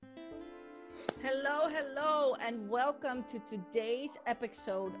Hello, hello, and welcome to today's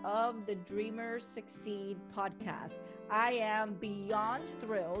episode of the Dreamers Succeed podcast. I am beyond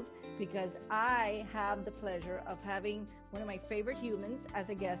thrilled because I have the pleasure of having one of my favorite humans as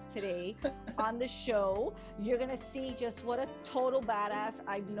a guest today on the show. You're going to see just what a total badass.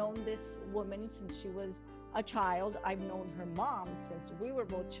 I've known this woman since she was a child. I've known her mom since we were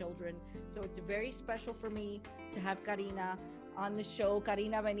both children. So it's very special for me to have Karina on the show.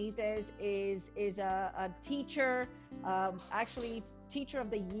 Karina Benites is a teacher, actually teacher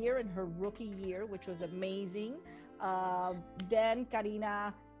of the year in her rookie year, which was amazing. Then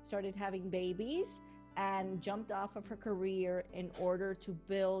Karina started having babies and jumped off of her career in order to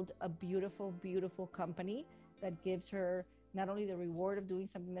build a beautiful, beautiful company that gives her not only the reward of doing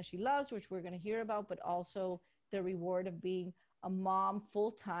something that she loves, which we're going to hear about, but also the reward of being a mom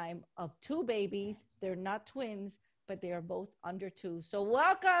full-time of two babies. They're not twins, but they are both under 2. So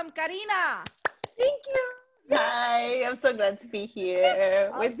welcome, Karina. Thank you. Hi, I'm so glad to be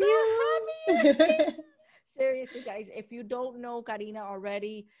here with you. Seriously, guys, if you don't know Karina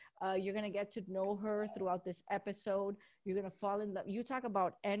already, you're going to get to know her throughout this episode. You're going to fall in love. You talk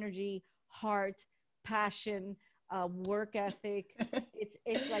about energy, heart, passion, work ethic.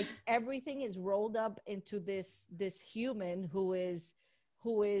 It's like everything is rolled up into this human who is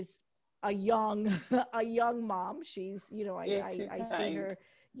a young mom. She's, I see her,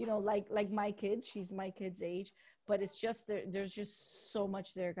 like my kids. She's my kids' age, but it's just there's just so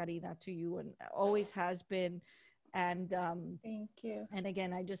much there, Karina, to you, and always has been. And thank you. And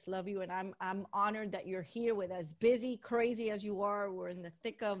again, I just love you, and I'm honored that you're here with as busy, crazy as you are. We're in the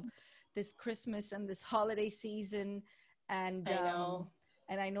thick of this Christmas and this holiday season, and I know.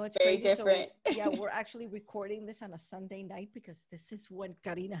 And I know it's very crazy. different. So, yeah, we're actually recording this on a Sunday night because this is when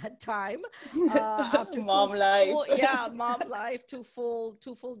Karina had time. After mom life. Mom life. Two full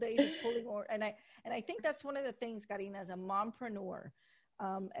days of pulling and I think that's one of the things, Karina, as a mompreneur,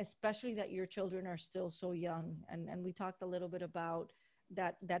 especially that your children are still so young. And we talked a little bit about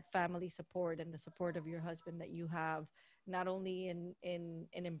that family support and the support of your husband that you have, not only in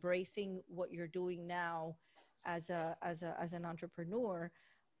embracing what you're doing now as an entrepreneur,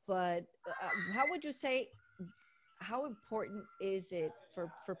 but how would you say, how important is it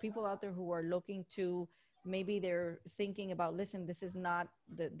for people out there who are looking to, maybe they're thinking about, listen, this is not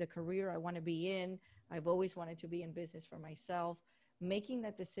the career I want to be in. I've always wanted to be in business for myself. Making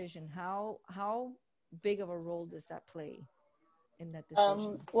that decision, how big of a role does that play in that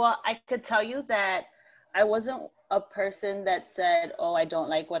decision? Well, I could tell you that I wasn't a person that said, oh, I don't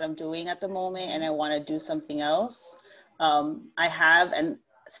like what I'm doing at the moment and I want to do something else. I have, and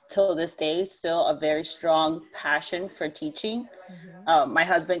till this day, still a very strong passion for teaching. My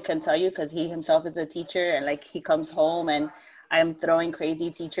husband can tell you, because he himself is a teacher, and like he comes home and I'm throwing crazy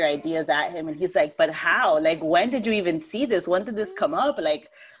teacher ideas at him. And he's like, but how? Like, when did you even see this? When did this come up? Like,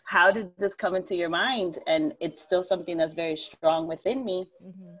 how did this come into your mind? And it's still something that's very strong within me.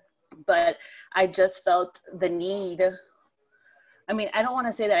 But I just felt the need. I mean, I don't want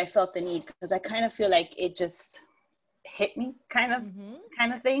to say that I felt the need, because I kind of feel like it just hit me kind of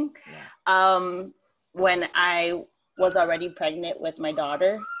thing. Yeah. When I was already pregnant with my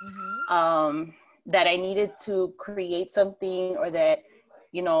daughter, that I needed to create something, or that,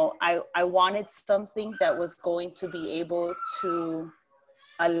 I wanted something that was going to be able to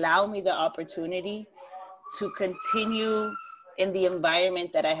allow me the opportunity to continue in the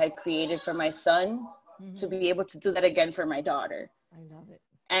environment that I had created for my son, to be able to do that again for my daughter. I love it.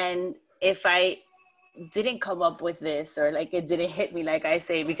 And if I didn't come up with this, or like it didn't hit me, like I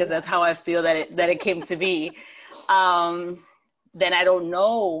say, because that's how I feel that it came to be, then I don't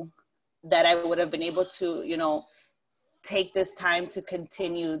know that I would have been able to, take this time to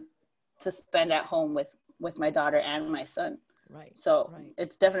continue to spend at home with my daughter and my son. Right. So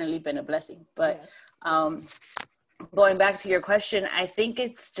It's definitely been a blessing. But going back to your question, I think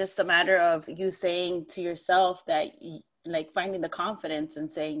it's just a matter of you saying to yourself that, like, finding the confidence and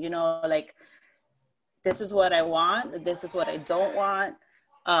saying, like, this is what I want, this is what I don't want.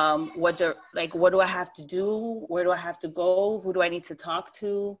 What do I have to do? Where do I have to go? Who do I need to talk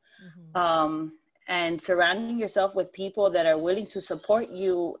to? And surrounding yourself with people that are willing to support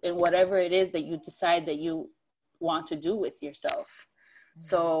you in whatever it is that you decide that you want to do with yourself.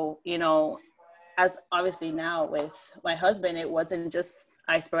 So, as obviously now with my husband, it wasn't just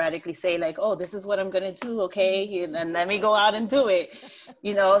I sporadically say like, oh, this is what I'm going to do. Okay. And then let me go out and do it,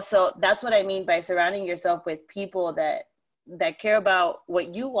 so that's what I mean by surrounding yourself with people that care about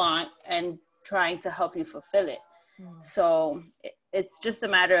what you want and trying to help you fulfill it. So it's just a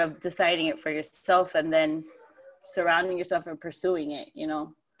matter of deciding it for yourself and then surrounding yourself and pursuing it,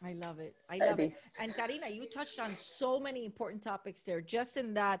 I love it. I at love it. least. And Karina, you touched on so many important topics there. Just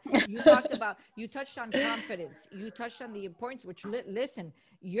in that, you touched on confidence. You touched on the importance, which listen,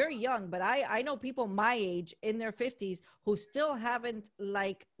 you're young, but I know people my age in their 50s who still haven't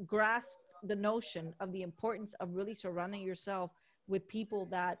like grasped the notion of the importance of really surrounding yourself with people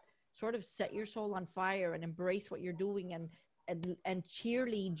that sort of set your soul on fire and embrace what you're doing and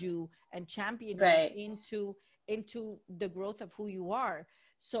cheerlead you and champion you Right. into the growth of who you are.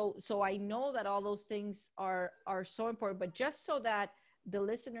 So I know that all those things are so important, but just so that the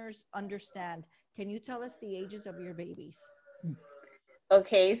listeners understand, can you tell us the ages of your babies?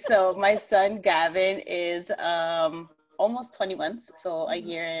 Okay, so my son Gavin is almost 20 months, so a Mhm.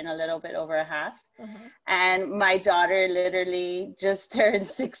 year and a little bit over a half. Uh-huh. And my daughter literally just turned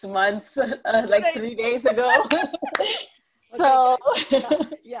 6 months, Two like days. 3 days ago. Okay, So, yeah,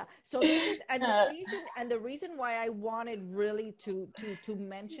 yeah. So this is, uh, and the reason why I wanted really to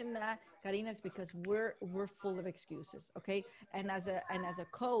mention that, Karina, is because we're full of excuses, okay? And as a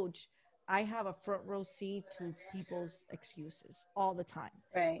coach, I have a front row seat to people's excuses all the time,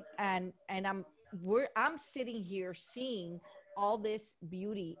 right, and I'm sitting here seeing all this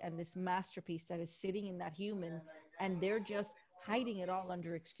beauty and this masterpiece that is sitting in that human, and they're just hiding it all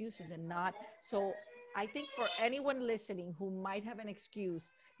under excuses and not. So I think for anyone listening who might have an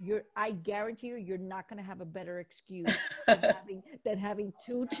excuse, I guarantee you're not going to have a better excuse than having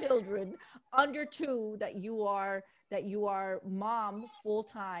two children under two, that you are mom full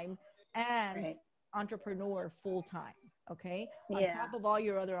time and right. entrepreneur full time. Okay, on Yeah, top of all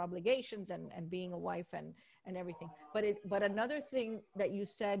your other obligations and being a wife and everything. But another thing that you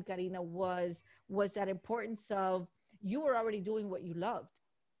said, Karina, was that importance of, you were already doing what you loved.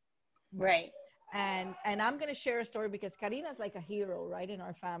 Okay. right. And I'm gonna share a story because Karina's like a hero, right, in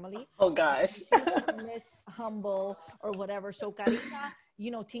our family. Oh I gosh. mean, she's like Miss Humble or whatever. So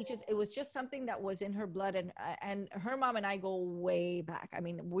Karina, teaches. It was just something that was in her blood, and her mom and I go way back. I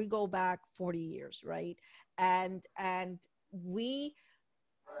mean, we go back 40 years, right? And we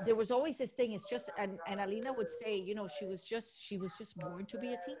there was always this thing. It's just, and Alina would say, she was just born to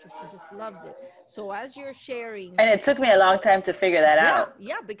be a teacher. She just loves it. So as you're sharing, And it took me a long time to figure that yeah, out.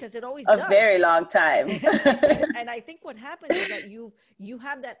 yeah, because it always A does. very long time. and I think what happens is that you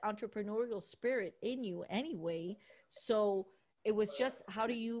have that entrepreneurial spirit in you anyway. So it was just, how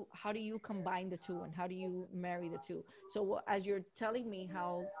do you combine the two, and how do you marry the two? So as you're telling me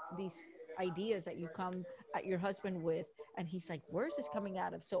how these ideas that you come at your husband with, and he's like, where's this coming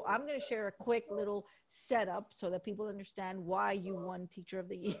out of? So I'm going to share a quick little setup so that people understand why you won Teacher of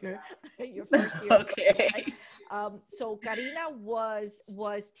the Year your first year of coaching, Okay. right? So Karina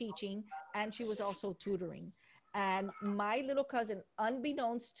was teaching, and she was also tutoring. And my little cousin,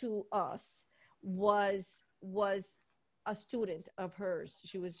 unbeknownst to us, was a student of hers.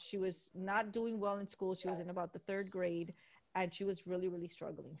 She was not doing well in school. She was in about the third grade, and she was really, really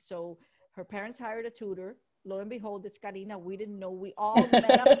struggling. So her parents hired a tutor. Lo and behold, it's Karina. We didn't know. We all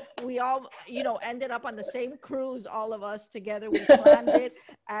met up. We all, ended up on the same cruise, all of us together. We planned it.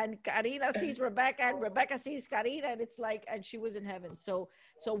 And Karina sees Rebecca, and Rebecca sees Karina, and it's like, and she was in heaven. So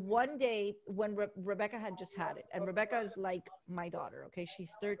one day when Rebecca had just had it, and Rebecca is like my daughter. Okay,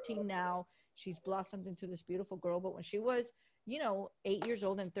 she's 13 now. She's blossomed into this beautiful girl. But when she was, 8 years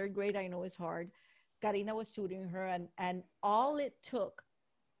old, in third grade, I know is hard. Karina was tutoring her, and all it took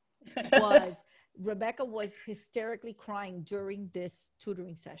was, Rebecca was hysterically crying during this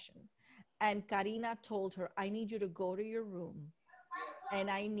tutoring session. And Karina told her, I need you to go to your room, and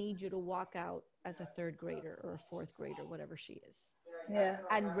I need you to walk out as a third grader or a fourth grader, whatever she is. Yeah.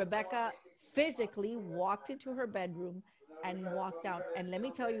 And Rebecca physically walked into her bedroom and walked out. And let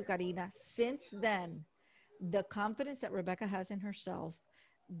me tell you, Karina, since then, the confidence that Rebecca has in herself,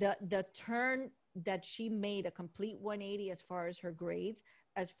 the turn that she made, a complete 180 as far as her grades,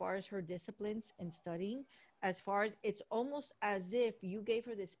 as far as her disciplines in studying, as far as, it's almost as if you gave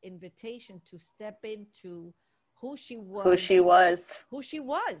her this invitation to step into who she Who was she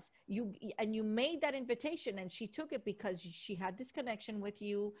was. you made that invitation, and she took it because she had this connection with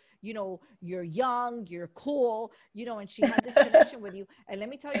you. You're young, you're cool, and she had this connection with you. And let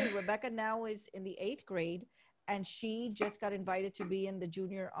me tell you, Rebecca now is in the 8th grade, and she just got invited to be in the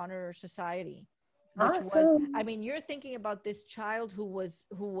Junior Honor Society, which was, I Awesome. mean, you're thinking about this child who was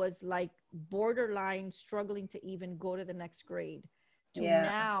like borderline struggling to even go to the next grade, to Yeah.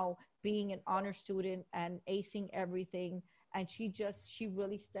 now being an honor student and acing everything. And she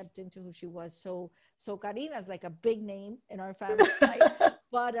really stepped into who she was. So Karina's like a big name in our family, right?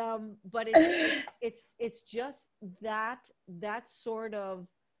 But it's just that sort of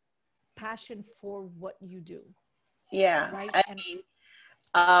passion for what you do, Yeah. right? I And mean,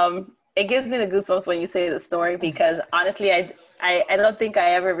 It gives me the goosebumps when you say the story, because honestly, I don't think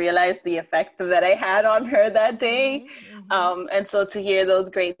I ever realized the effect that I had on her that day. And so to hear those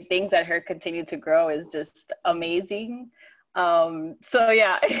great things that her continue to grow is just amazing. So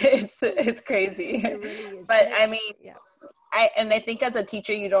yeah, it's crazy. It really is. But And I mean, yeah. I think as a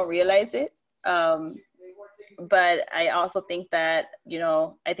teacher, you don't realize it. But I also think that,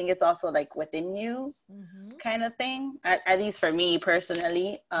 I think it's also like within you kind of thing, at least for me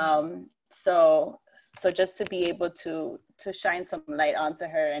personally. So just to be able to shine some light onto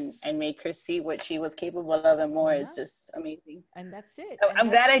her and make her see what she was capable of and more is just amazing. And that's it. I'm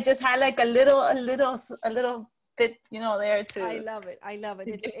glad I just had like a little bit, there to. I love it. I love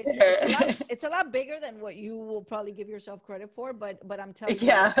it. Her. It's a lot bigger than what you will probably give yourself credit for, but I'm telling you.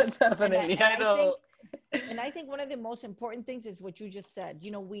 Yeah, definitely. And I know. I think one of the most important things is what you just said.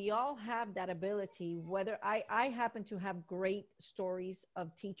 We all have that ability. Whether I happen to have great stories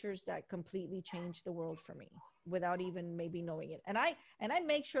of teachers that completely changed the world for me without even maybe knowing it. And I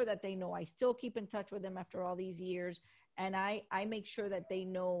make sure that they know. I still keep in touch with them after all these years, and I make sure that they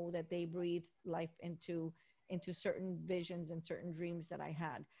know that they breathe life into certain visions and certain dreams that I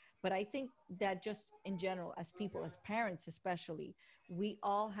had. But I think that just in general, as people, as parents especially, we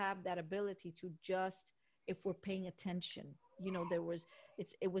all have that ability to just, if we're paying attention,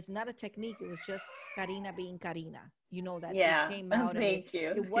 it was not a technique. It was just Karina being Karina, that it came out of it. Thank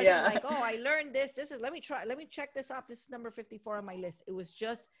you. It wasn't like, oh, I learned this. This is, let me check this off. This is number 54 on my list. It was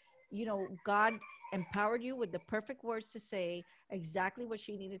just, God empowered you with the perfect words to say exactly what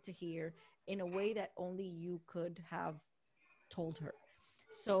she needed to hear in a way that only you could have told her.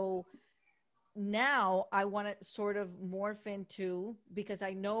 So now I want to sort of morph into, because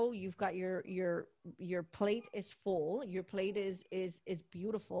I know you've got your plate is full. Your plate is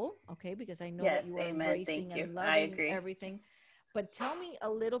beautiful. Okay. Because I know that you are embracing and loving everything. But tell me a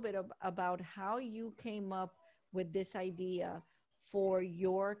little bit about how you came up with this idea for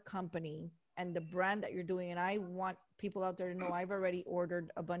your company and the brand that you're doing. And I want people out there to know I've already ordered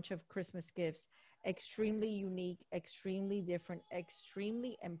a bunch of Christmas gifts, extremely unique, extremely different,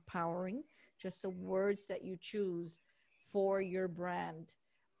 extremely empowering. Just the words that you choose for your brand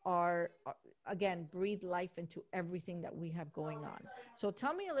are again, breathe life into everything that we have going on. So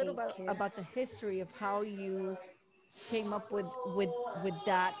tell me a little about the history of how you came up with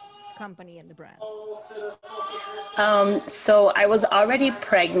that company and the brand. So I was already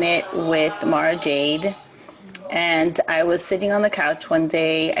pregnant with Mara Jade, and I was sitting on the couch one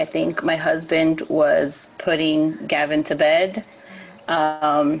day. I think my husband was putting Gavin to bed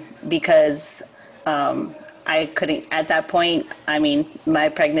because I couldn't, at that point, I mean, my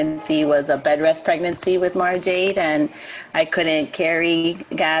pregnancy was a bed rest pregnancy with Mara Jade, and I couldn't carry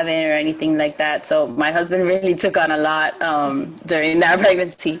Gavin or anything like that. So my husband really took on a lot during that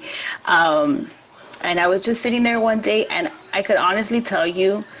pregnancy. And I was just sitting there one day, and I could honestly tell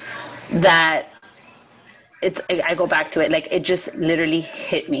you that I go back to it, like it just literally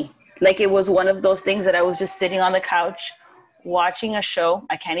hit me. Like it was one of those things that I was just sitting on the couch watching a show.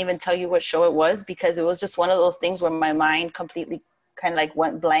 I can't even tell you what show it was, because it was just one of those things where my mind completely kind of like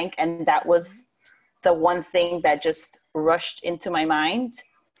went blank, and that was the one thing that just rushed into my mind.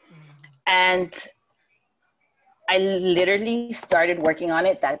 And I literally started working on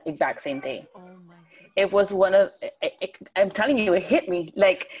it that exact same day. It was one of, I'm telling you, it hit me.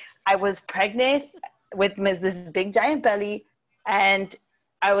 Like I was pregnant with this big giant belly, and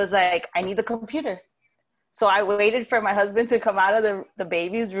I was like, I need the computer. So I waited for my husband to come out of the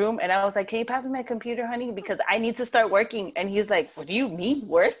baby's room, and I was like, can you pass me my computer, honey? Because I need to start working. And he's like, what do you mean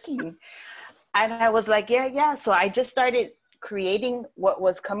working? And I was like, yeah. So I just started creating what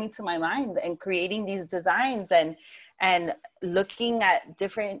was coming to my mind and creating these designs and looking at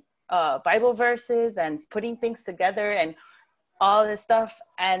different Bible verses and putting things together and all this stuff.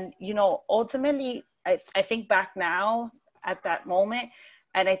 And, ultimately, I think back now at that moment,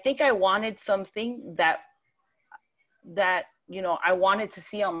 and I think I wanted something that I wanted to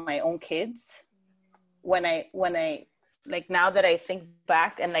see on my own kids when I like, now that I think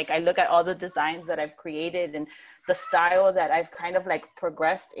back and like I look at all the designs that I've created and the style that I've kind of like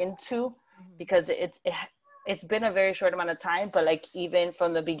progressed into, because it's been a very short amount of time, but like even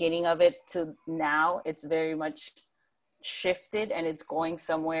from the beginning of it to now, it's very much shifted, and it's going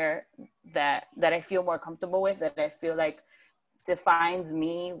somewhere that I feel more comfortable with, that I feel like defines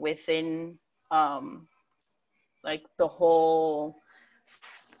me within like the whole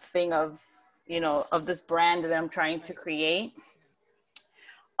thing of of this brand that I'm trying to create.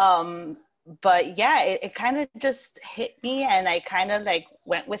 But yeah, it kind of just hit me, and I kind of like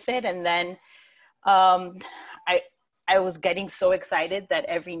went with it. And then I was getting so excited that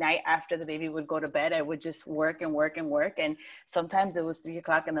every night after the baby would go to bed, I would just work and work and work. And sometimes it was 3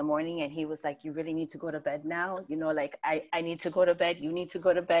 o'clock in the morning and he was like, you really need to go to bed now. You know, like I need to go to bed. You need to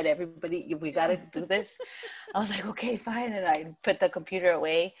go to bed. Everybody, we got to do this. I was like, okay, fine. And I put the computer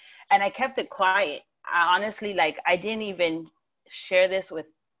away and I kept it quiet. I honestly, like, I didn't even share this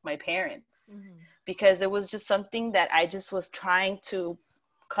with my parents because it was just something that I just was trying to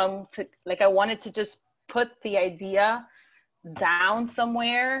come to, like, I wanted to just put the idea down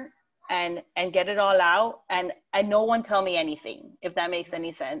somewhere and get it all out, and no one tell me anything, if that makes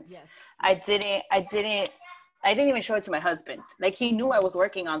any sense. Yes. I didn't even show it to my husband. Like, he knew I was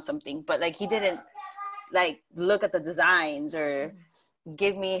working on something, but like he didn't like look at the designs or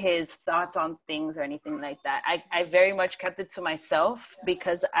give me his thoughts on things or anything like that. I very much kept it to myself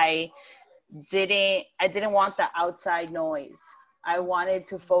because I didn't want the outside noise. I wanted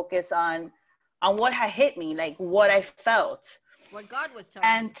to focus on what had hit me, like what I felt. What God was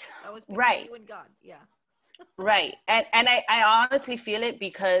telling you. That was between you and God. Yeah. Right. And I honestly feel it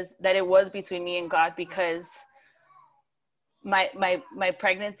because that it was between me and God, because my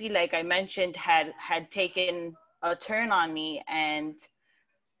pregnancy, like I mentioned, had taken a turn on me, and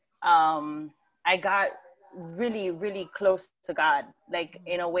I got really, really close to God, like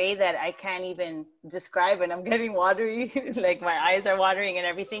in a way that I can't even describe, and I'm getting watery, like my eyes are watering and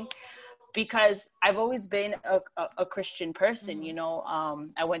everything, because I've always been a Christian person, you know.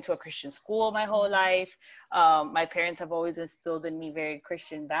 I went to a Christian school my whole life. My parents have always instilled in me very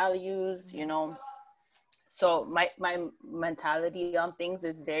Christian values, you know. So my mentality on things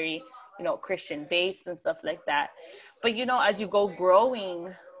is very, you know, Christian based and stuff like that. But, you know, as you go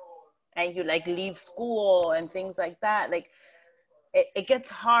growing and you like leave school and things like that, like it gets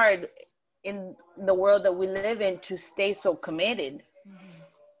hard in the world that we live in to stay so committed.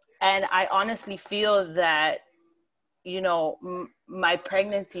 And I honestly feel that, you know, my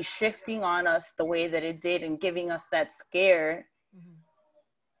pregnancy shifting on us the way that it did and giving us that scare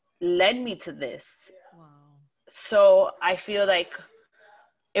led me to this. Wow. So I feel like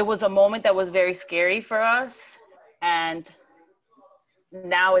it was a moment that was very scary for us. And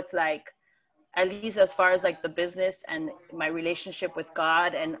now it's like, at least as far as like the business and my relationship with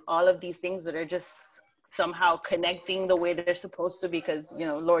God and all of these things that are just somehow connecting the way they're supposed to, because, you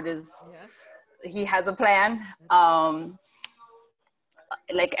know, Lord is, he has a plan.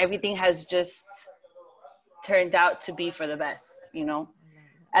 Like everything has just turned out to be for the best, you know.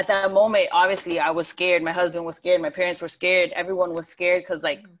 At that moment, obviously I was scared. My husband was scared. My parents were scared. Everyone was scared because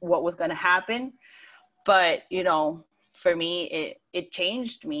like what was going to happen. But, you know, for me, it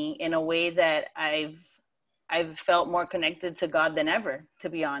changed me in a way that I've felt more connected to God than ever, to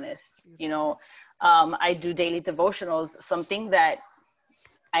be honest. You know, I do daily devotionals, something that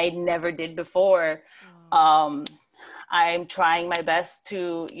I never did before. I'm trying my best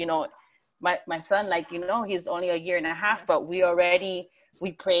to, you know, my son, like, you know, he's only a year and a half, but we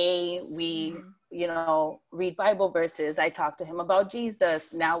pray, we, you know, read Bible verses. I talk to him about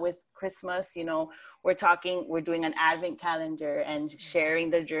Jesus. Now with Christmas, you know, we're doing an Advent calendar and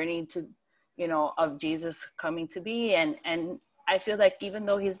sharing the journey to, you know, of Jesus coming to be. And I feel like even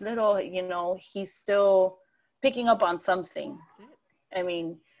though he's little, you know, he's still picking up on something. I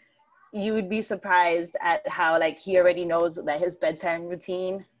mean, you would be surprised at how like he already knows that his bedtime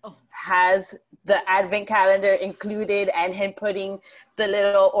routine has the Advent calendar included and him putting the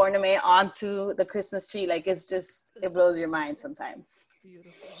little ornament onto the Christmas tree. Like it's just, it blows your mind sometimes.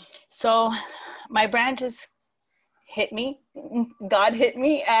 Beautiful. So my brand just hit me. God hit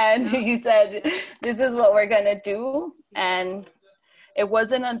me and he said, this is what we're going to do. And it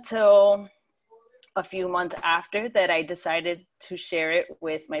wasn't until a few months after that I decided to share it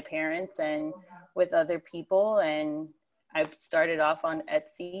with my parents and with other people. And I started off on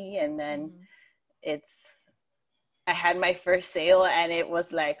Etsy, and then I had my first sale, and it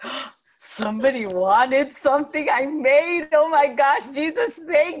was like, oh, somebody wanted something I made. Oh my gosh, Jesus,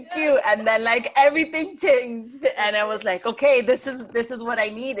 thank you. And then like everything changed, and I was like, okay, this is what I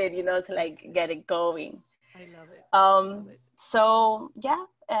needed, you know, to like get it going. I love it. So yeah,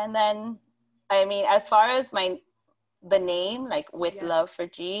 and then I mean, as far as the name, like with love for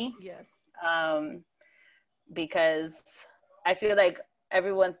G, because I feel like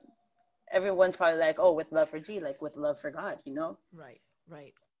everyone's probably like, oh, with love for G, like with love for God, you know?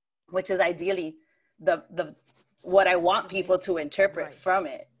 Right. Which is ideally the what I want people to interpret from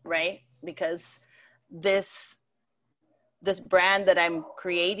it, right? Because this brand that I'm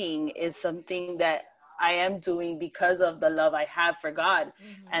creating is something that I am doing because of the love I have for God,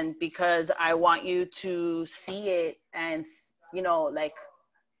 and because I want you to see it and, you know, like,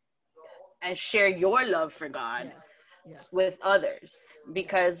 and share your love for God. Yes. with others, Yes.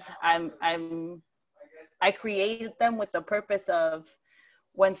 because I created them with the purpose of,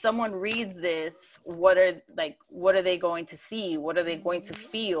 when someone reads this, what are they going to see? What are they going to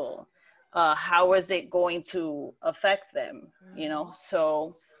Mm-hmm. feel? How is it going to affect them? Mm-hmm.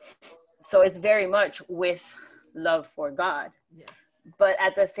 So it's very much with love for God, Yes. but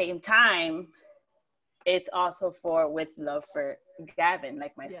at the same time, it's also with love for Gavin,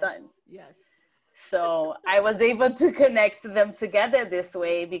 like my Yes. son. Yes. So I was able to connect them together this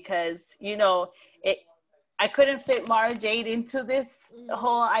way because, it, I couldn't fit Mara Jade into this Mm-hmm.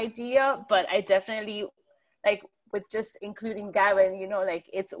 whole idea, but I definitely, like, with just including Gavin, like,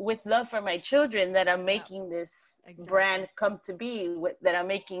 it's with love for my children that I'm Yeah. making this Exactly. brand come to be, that I'm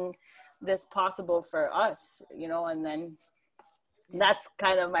making this possible for us, and then Yeah. that's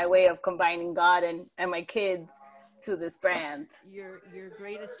kind of my way of combining God and my kids to this brand. Your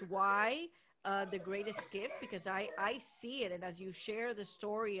greatest why, the greatest gift, because I see it, and as you share the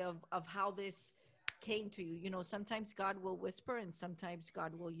story of how this came to you, sometimes God will whisper and sometimes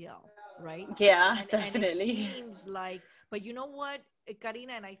God will yell, right? Yeah, And it definitely. seems like, but you know what,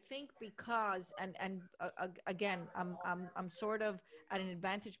 Karina, and I think because, again, I'm sort of at an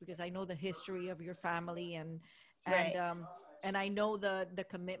advantage because I know the history of your family, and Right. um and I know the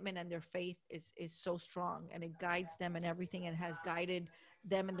commitment and their faith is so strong, and it guides them and everything, and has guided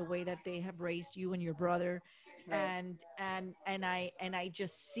them in the way that they have raised you and your brother. Right. And I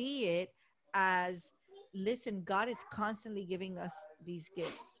just see it as, listen, God is constantly giving us these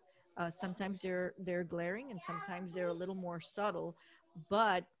gifts. Sometimes they're glaring, and sometimes they're a little more subtle,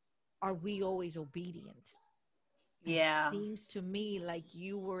 but are we always obedient? And it Yeah. seems to me like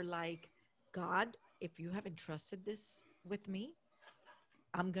you were like, God, if you have entrusted this with me,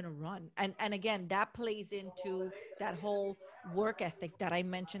 I'm gonna run. And again, that plays into that whole work ethic that I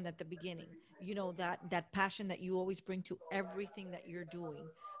mentioned at the beginning. That passion that you always bring to everything that you're doing.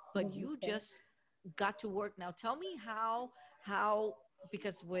 But you Okay. just got to work. Now tell me how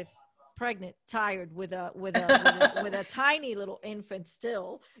because with pregnant, tired, with a tiny little infant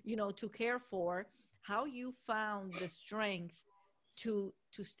still, to care for, how you found the strength to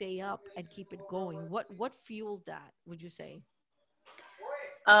stay up and keep it going. What fueled that, would you say?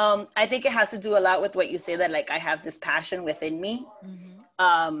 I think it has to do a lot with what you say, that, like, I have this passion within me. Mm-hmm.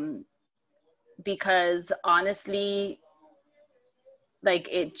 Um, because honestly, like,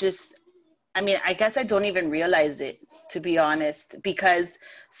 it just, I mean, I guess I don't even realize it, to be honest, because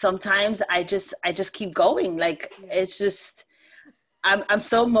sometimes I just keep going. Like, Yeah. it's just, I'm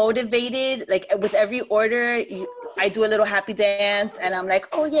so motivated. Like, with every order, I do a little happy dance, and I'm Yeah. like,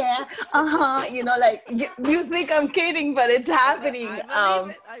 oh yeah, like, you think I'm kidding, but it's happening. I believe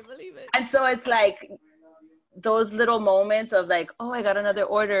it. I believe it. And so it's like those little moments of, like, oh, I got another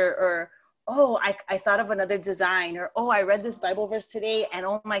order, or oh, I thought of another design, or oh, I read this Bible verse today, and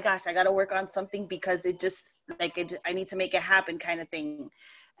oh my gosh, I got to work on something because I need to make it happen, kind of thing.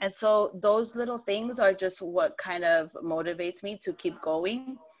 And so those little things are just what kind of motivates me to keep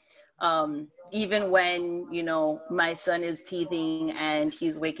going. Even when, my son is teething and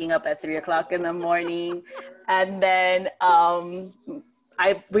he's waking up at 3 o'clock in the morning, and then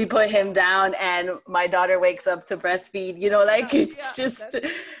we put him down and my daughter wakes up to breastfeed, Yeah, like, yeah. it's just,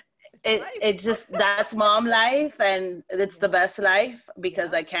 It's life. it's just, that's mom life, and it's the Yeah. best life,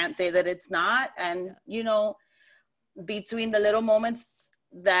 because Yeah. I can't say that it's not. And Yeah. between the little moments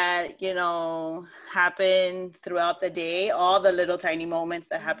that, happen throughout the day, all the little tiny moments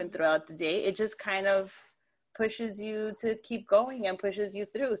that happen Mm-hmm. throughout the day, it just kind of pushes you to keep going and pushes you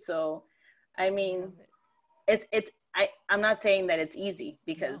through. So, I I mean, love it. I'm not saying that it's easy, No.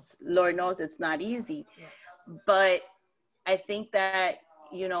 because Lord knows it's not easy, Yeah. but I think that,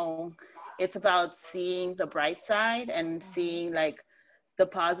 you know, it's about seeing the bright side and Mm-hmm. seeing, like, the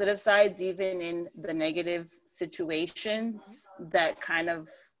positive sides, even in the negative Mm-hmm. situations, that kind of,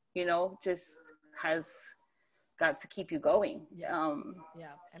 just has got to keep you going. Yeah.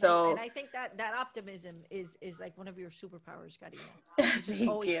 Yeah. And So I think that optimism is like one of your superpowers, Karina. It's just thank you.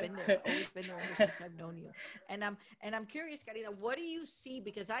 always been there ever since I've known you. And I'm curious, Karina, what do you see?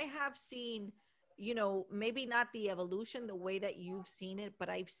 Because I have seen, maybe not the evolution the way that you've seen it, but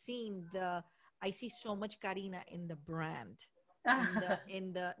I see so much Karina in the brand,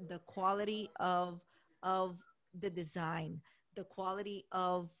 in the quality of the design, the quality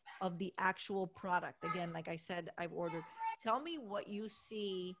of the actual product. Again, like I said, I've ordered. Tell me what you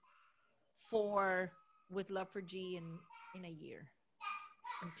see for with Love for G in a year,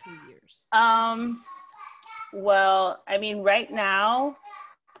 in 2 years. um, well, I mean, right now,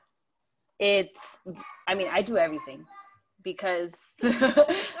 it's, I mean, I do everything. because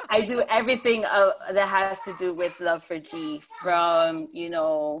I do everything that has to do with Love for G, from,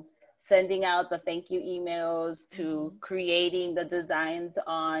 sending out the thank you emails to creating the designs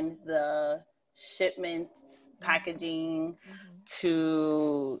on the shipments, packaging,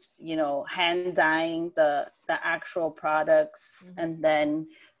 to, hand dyeing the actual products, and then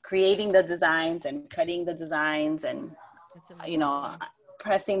creating the designs and cutting the designs and,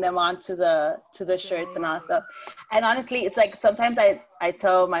 pressing them onto the shirts and all that stuff. And honestly, it's like sometimes I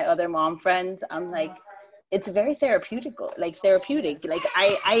tell my other mom friends, I'm like, it's very therapeutic. Like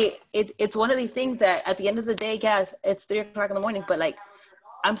it's one of these things that at the end of the day, yes, it's 3 o'clock in the morning, but like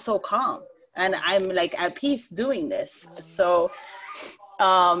I'm so calm and I'm like at peace doing this. So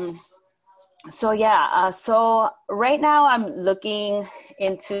right now I'm looking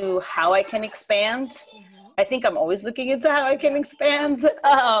into how I can expand. I think I'm always looking into how I can expand.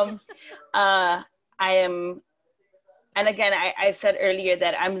 I am, and again, I've said earlier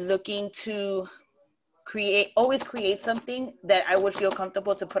that I'm looking to always create something that I would feel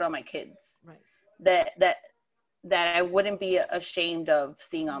comfortable to put on my kids. Right. That I wouldn't be ashamed of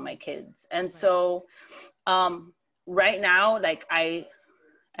seeing on my kids. And so right now, like I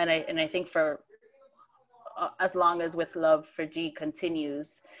think for as long as With Love for G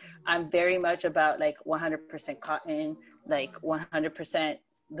continues, I'm very much about like 100% cotton, like 100%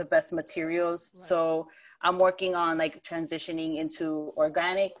 the best materials. So I'm working on like transitioning into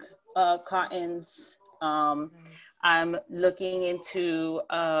organic cottons. I'm looking into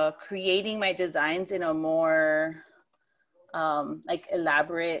creating my designs in a more like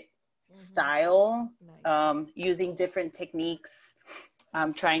elaborate style, using different techniques.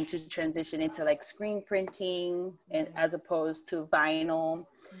 I'm trying to transition into like screen printing and as opposed to vinyl,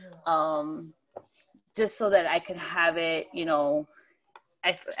 just so that I can have it,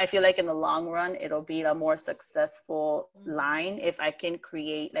 I feel like in the long run, it'll be a more successful line if I can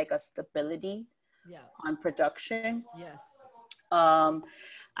create like a stability on production. Yes. I'm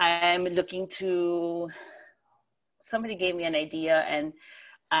looking to, somebody gave me an idea and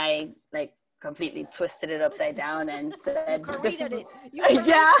I like completely twisted it upside down and said, "This is it."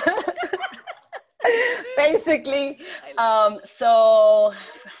 Yeah, basically. So,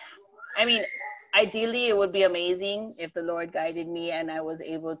 I mean, ideally, it would be amazing if the Lord guided me and I was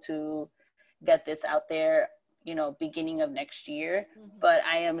able to get this out there, beginning of next year. But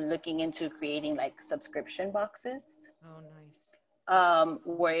I am looking into creating like subscription boxes. Oh, nice.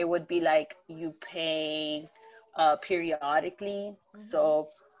 Where it would be like you pay periodically. So,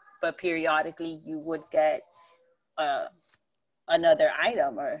 but periodically you would get another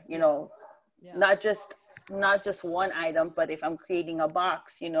item, or not just one item, but if I'm creating a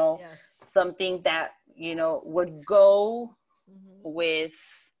box, something that would go with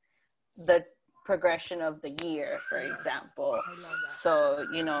the progression of the year, for example. So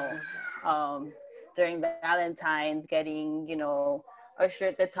during Valentine's, getting a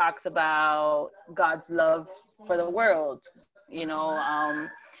shirt that talks about God's love for the world,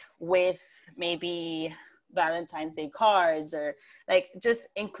 with maybe Valentine's Day cards, or like just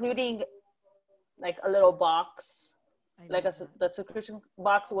including like a little box, like the subscription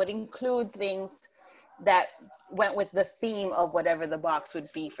box would include things that went with the theme of whatever the box would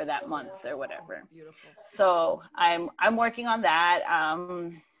be for that month or whatever. Beautiful. So I'm working on that.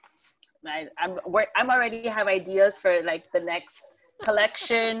 I'm already have ideas for like the next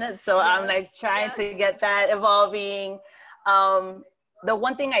collection. So I'm like trying to get that evolving. The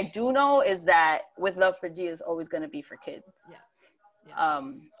one thing I do know is that With Love for G is always going to be for kids.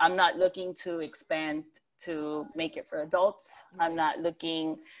 I'm not looking to expand to make it for adults. I'm not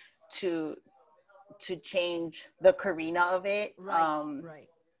looking to change the Karina of it.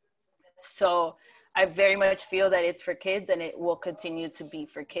 So I very much feel that it's for kids and it will continue to be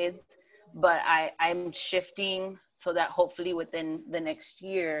for kids. But I'm shifting so that hopefully within the next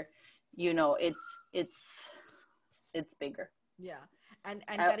year, it's bigger. Yeah. And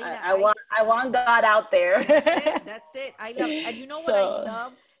Karina, I want God out there. That's it. I love it. And you know what I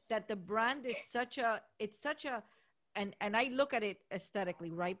love? That the brand is such a, and I look at it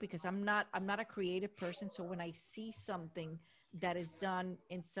aesthetically, right? Because I'm not a creative person. So when I see something that is done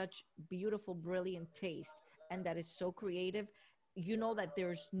in such beautiful, brilliant taste, and that is so creative, that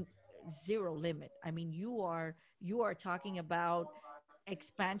there's zero limit. I mean, you are talking about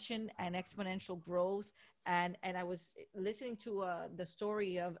expansion and exponential growth. And I was listening to the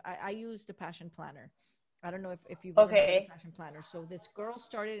story of, I use the Passion Planner. I don't know if you've ever heard of Passion Planner. So this girl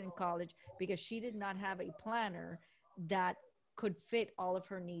started in college because she did not have a planner that could fit all of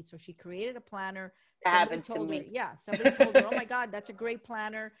her needs. So she created a planner. That Somebody happens to told her, me. yeah, somebody told her, oh my God, that's a great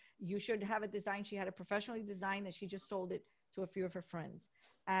planner. You should have it designed. She had it professionally designed, and she just sold it to a few of her friends.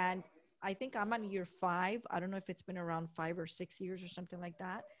 And I think I'm on year 5. I don't know if it's been around 5 or 6 years or something like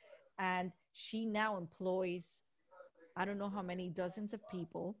that. And she now employs, I don't know how many dozens of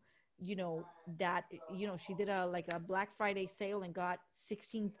people, that, she did a like a Black Friday sale and got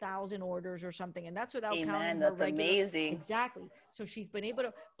 16,000 orders or something. And that's without counting Amen. her That's regular. amazing. Exactly. So she's been able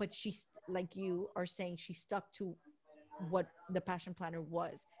to, but she's like you are saying, she stuck to what the passion planner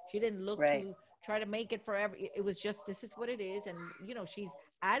was. She didn't look Right. to try to make it forever. It was just, this is what it is. And, she's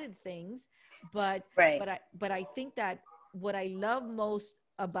added things, but, Right. but I think that what I love most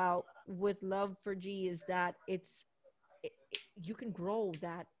about with Love for G is that you can grow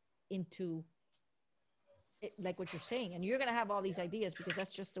that into it, like what you're saying, and you're going to have all these ideas because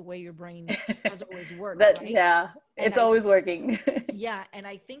that's just the way your brain has always worked, That, right? yeah, And it's always working. yeah, and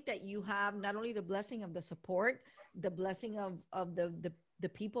I think that you have not only the blessing of the support, the blessing of the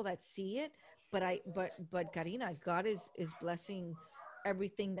people that see it, but Karina, God is blessing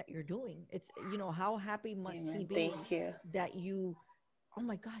everything that you're doing. It's, how happy must he Amen. be Thank you. that you, oh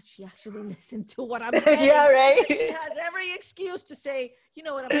my God, she actually listened to what I'm saying. Yeah, right. And she has every excuse to say, you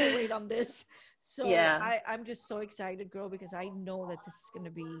know what, I'm gonna wait on this. So Yeah. I'm just so excited, girl, because I know that this is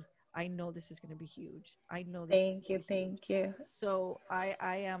gonna be, I know this is gonna be huge. I know this is Thank gonna you. be huge. Thank you. So I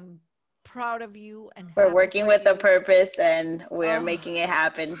am proud of you and We're happy working for with a you. purpose and we're Oh, making it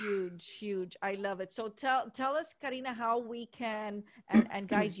happen. huge. I love it. So tell us, Karina, how we can, and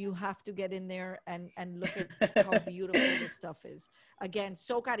guys, you have to get in there and look at how beautiful this stuff is. Again,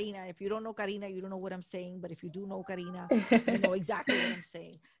 so Karina, if you don't know Karina, you don't know what I'm saying, but if you do know Karina, you know exactly what I'm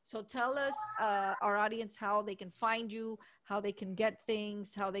saying. So tell us, our audience, how they can find you, how they can get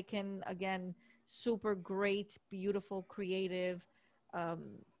things, how they can, again, super great, beautiful, creative, um,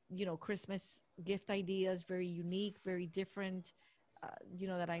 Christmas gift ideas, very unique, very different,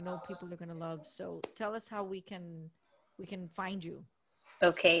 that I know people are going to love. So tell us how we can find you.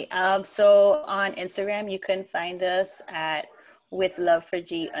 Okay. So on Instagram, you can find us at with love for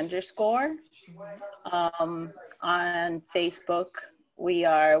G underscore. Mm-hmm. On Facebook, we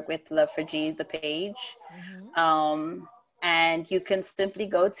are with love for G, the page. Mm-hmm. Um, and you can simply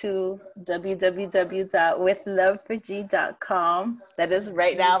go to www.withloveforg.com. That is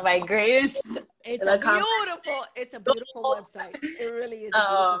right now my Beautiful. greatest It's a accomplishment. beautiful, it's a beautiful website. It really is a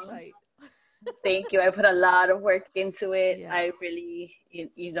beautiful Um, site. Thank you. I put a lot of work into it. Yeah. I really,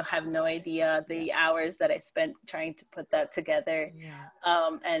 you don't have no idea Yeah. the hours that I spent trying to put that together. Yeah.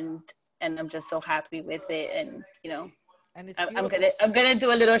 Um, and and I'm just so happy with it. And And it's I'm beautiful. I'm gonna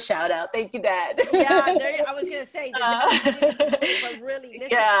do a little shout out. Thank you, Dad. Yeah, I was gonna say the dad is really Uh, doing it, but really, listen,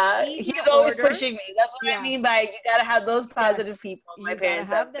 yeah, easy to he's always order. pushing me. That's what I Yeah. mean by you gotta have those Yes. positive people. My You gotta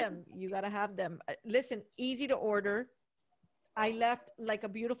parents have have been. them. You gotta have them. Listen, easy to order. I left like a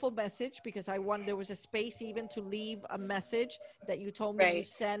beautiful message because there was a space even to leave a message that you told me you Right.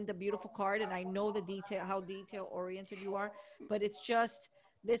 send a beautiful card, and I know how detail oriented you are, but it's just,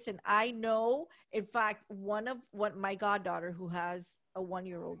 listen, I know, in fact, one of what my goddaughter, who has a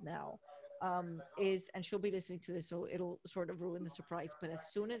 1-year-old now, and she'll be listening to this, so it'll sort of ruin the surprise. But as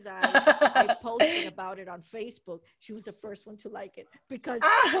soon as I posted about it on Facebook, she was the first one to like it because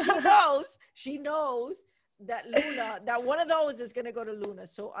she knows that one of those is going to go to Luna.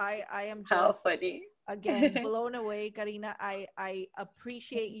 So I am How just, funny. again, blown away, Karina. I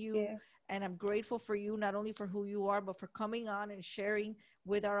appreciate you, Yeah. and I'm grateful for you, not only for who you are, but for coming on and sharing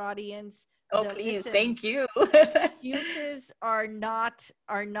with our audience. Oh, please. Listen, Thank you. excuses are not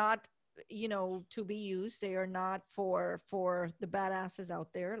to be used. They are not for the badasses out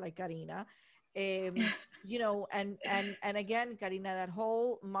there like Karina. um and again, Karina, that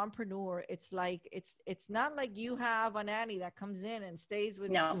whole mompreneur, it's like it's not like you have a nanny that comes in and stays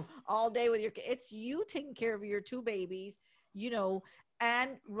with No. you all day with your it's you taking care of your 2 babies, you know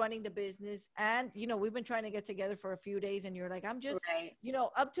and running the business. And we've been trying to get together for a few days, and you're like, I'm just Right.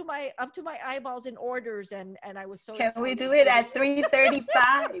 up to my eyeballs in orders, and I was so Can we excited do it to at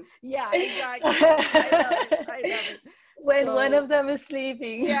 3:35? yeah, exactly. I love it. When one So of them is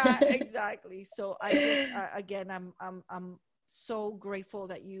sleeping. yeah, exactly. So I just again, I'm so grateful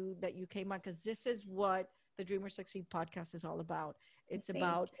that you came on, because this is what the Dreamer Succeed podcast is all about. It's Thank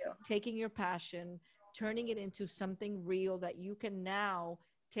about you. taking your passion, turning it into something real that you can now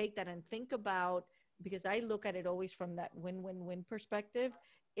take that and think about, because I look at it always from that win-win-win perspective.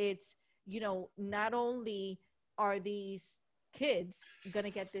 It's, not only are these kids going to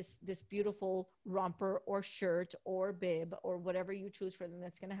get this beautiful romper or shirt or bib or whatever you choose for them,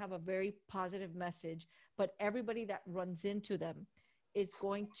 that's going to have a very positive message, but everybody that runs into them is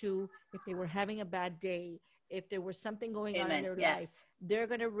going to, if they were having a bad day, if there was something going on in Amen. their life, Yes. they're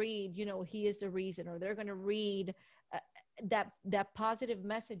going to read, you know, he is the reason, or they're going to read that positive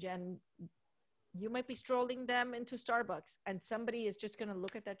message. And you might be strolling them into Starbucks and somebody is just going to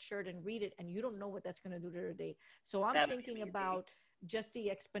look at that shirt and read it, and you don't know what that's going to do to their day. So I'm thinking about just the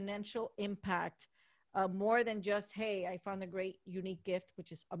exponential impact, more than just, hey, I found a great unique gift,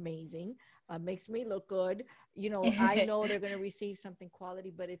 which is amazing, makes me look good, you know, I know they're going to receive something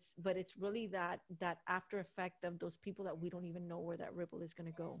quality, but it's really that after effect of those people that we don't even know where that ripple is going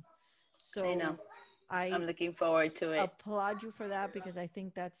to go. So I know. I I'm looking forward to it. applaud you for that, because I think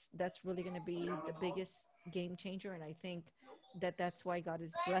that's really going to be the biggest game changer. And I think that's why God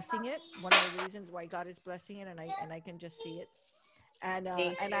is blessing it. One of the reasons why God is blessing it, and I can just see it. And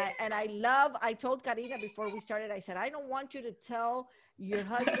Thank you. I told Karina before we started, I said, I don't want you to tell your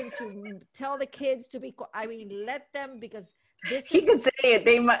husband to tell the kids to be, I mean, let them, because this He is, can say it.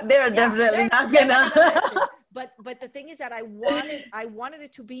 They're yeah, definitely not they're not gonna gonna. listen. But the thing is that I wanted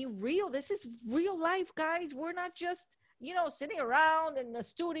it to be real. This is real life, guys. We're not just, you know, sitting around in the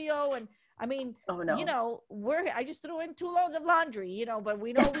studio. And I mean, Oh you no. know, I just threw in 2 loads of laundry, you know, but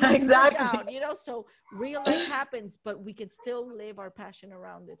we know we have to sit Exactly. down, you know, so real life happens, but we can still live our passion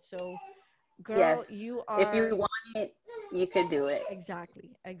around it. So girl, Yes. you If are you want it, you could do it. exactly.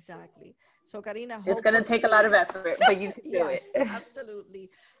 So Karina, It's gonna hopefully, take a lot of effort, but you can do yes, it. absolutely.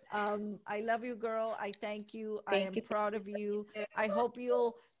 I love you, girl. I thank you. I Thank am you. proud of you. I hope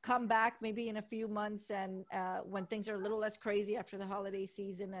you'll come back maybe in a few months, and when things are a little less crazy after the holiday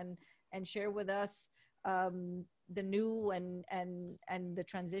season, and share with us the new and the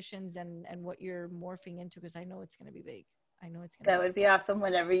transitions and what you're morphing into, because I know it's going to be big. I know it's going to That be would be awesome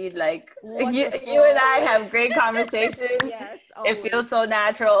whenever you'd like. You and wonderful. I have great conversation. Yes, It always. feels so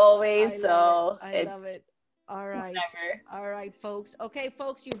natural I always. love it. So I it love it. All right. whatever. All right, folks. Okay,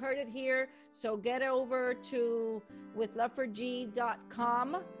 folks, you heard it here. So get over to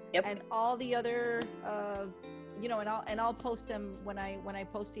withloveforg.com Yep. and all the other you know, and I'll post them when I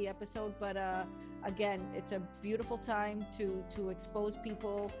post the episode. But again, it's a beautiful time to expose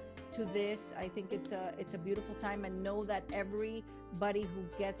people to this. I think it's a beautiful time, and know that everybody who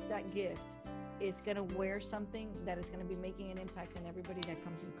gets that gift is going to wear something that is going to be making an impact on everybody that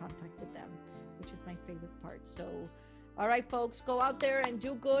comes in contact with them, which is my favorite part. So, all right, folks, go out there and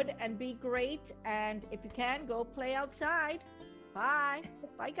do good and be great. And if you can, go play outside. Bye.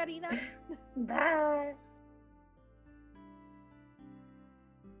 Bye, Karina. Bye.